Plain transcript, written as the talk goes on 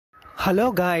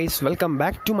Hello guys, welcome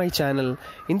back to my channel.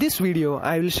 In this video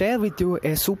I will share with you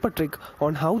a super trick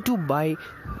on how to buy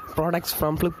products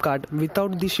from Flipkart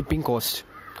without the shipping cost.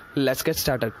 Let's get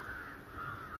started.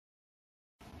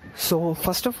 So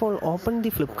first of all, open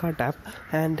the Flipkart app,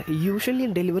 and usually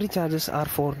delivery charges are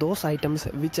for those items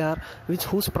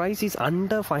whose price is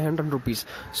under 500 rupees.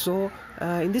 So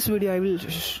in this video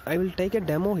I will take a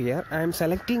demo here. I am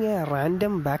selecting a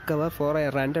random back cover for a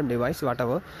random device,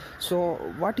 whatever. So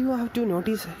what you have to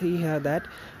notice here that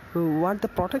what the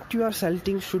product you are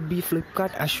selecting should be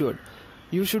Flipkart assured.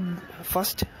 You should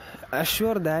first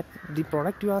assure that the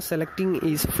product you are selecting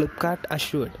is Flipkart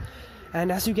assured. And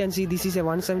as you can see, this is a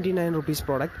 179 rupees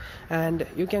product, and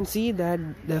you can see that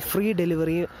the free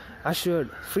delivery on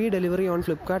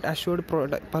Flipkart assured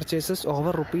product purchases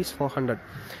over rupees 400.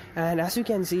 And as you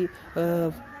can see,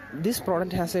 this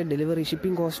product has a delivery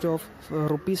shipping cost of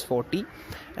rupees 40.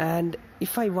 And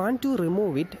if I want to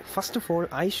remove it, first of all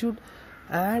I should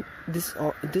add this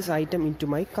item into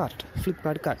my cart,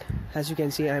 Flipkart cart. As you can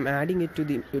see, I am adding it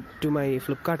to my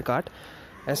Flipkart cart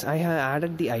as I have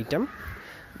added the item.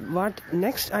 What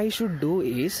next I should do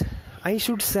is I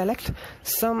should select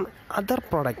some other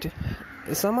random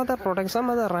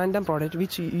product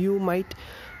which you might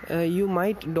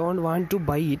don't want to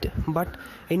buy it, but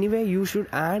anyway you should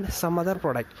add some other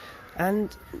product.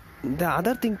 And the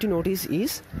other thing to notice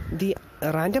is the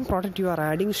random product you are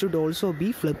adding should also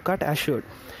be Flipkart assured.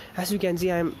 As you can see,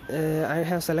 I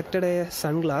have selected a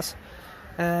sunglass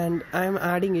and I am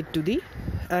adding it to the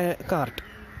cart.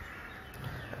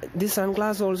 This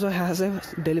sunglass also has a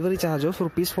delivery charge of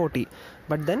rupees 40,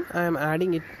 but then I am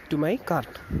adding it to my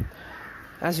cart,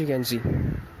 as you can see.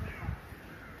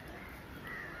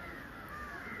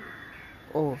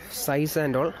 Oh, size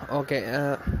and all.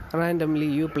 Okay, randomly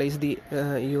you place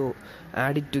you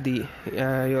add it to the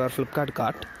your Flipkart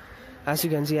cart. As you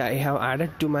can see, I have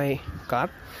added to my cart.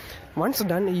 Once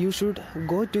done, you should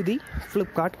go to the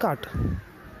Flipkart cart,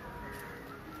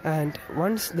 and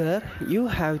once there you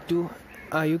have to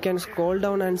you can scroll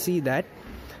down and see that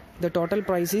the total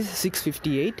price is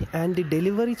 658, and the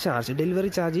delivery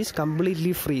charge is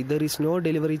completely free. There is no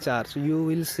delivery charge. You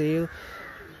will save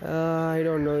I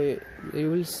don't know,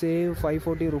 you will save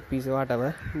 540 rupees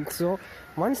whatever. So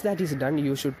once that is done,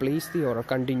 you should place the order.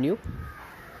 Continue,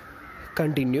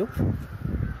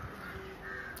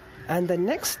 and the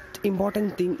next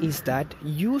important thing is that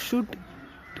you should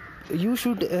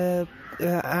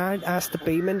add as the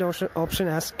payment option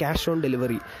as cash on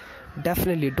delivery.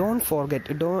 Definitely don't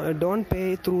forget, don't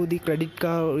pay through the credit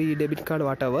card or debit card,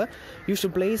 whatever. You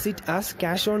should place it as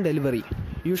cash on delivery.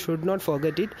 You should not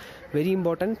forget it. Very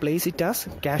important, place it as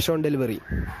cash on delivery.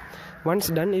 Once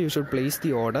done, you should place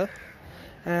the order,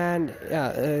 and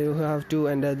you have to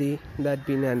enter that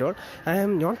pin and all. I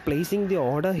am not placing the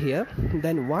order here.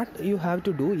 Then what you have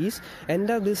to do is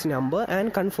enter this number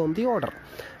and confirm the order.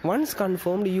 Once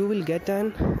confirmed, you will get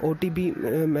an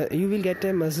OTP. You will get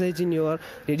a message in your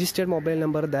registered mobile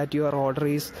number that your order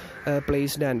is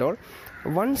placed and all.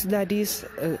 Once that is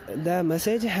the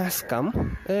message has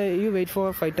come, you wait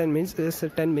for 10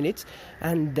 minutes,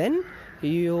 and then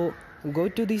you go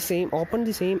to open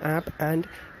the same app and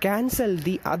cancel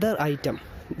the other item.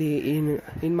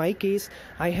 In my case,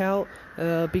 I have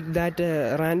picked that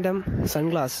random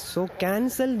sunglass, so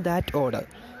cancel that order.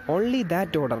 Only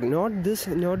that order, not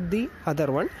the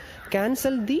other one.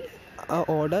 Cancel the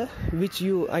order which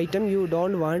item you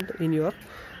don't want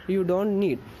you don't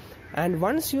need. And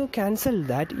once you cancel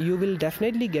that, you will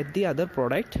definitely get the other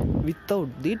product without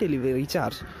the delivery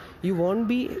charge. You won't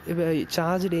be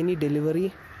charged any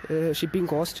delivery shipping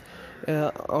cost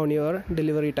on your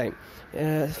delivery time.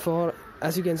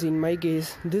 As you can see, in my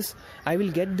case, I will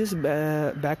get this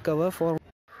back cover for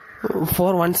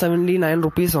 179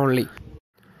 rupees only.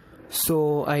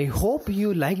 So I hope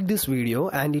you liked this video,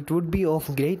 and it would be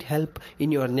of great help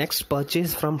in your next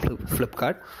purchase from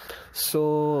Flipkart.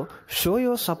 So show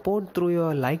your support through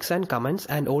your likes and comments,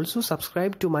 and also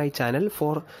subscribe to my channel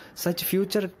for such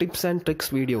future tips and tricks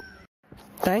video.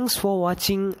 Thanks for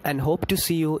watching, and hope to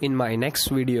see you in my next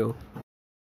video.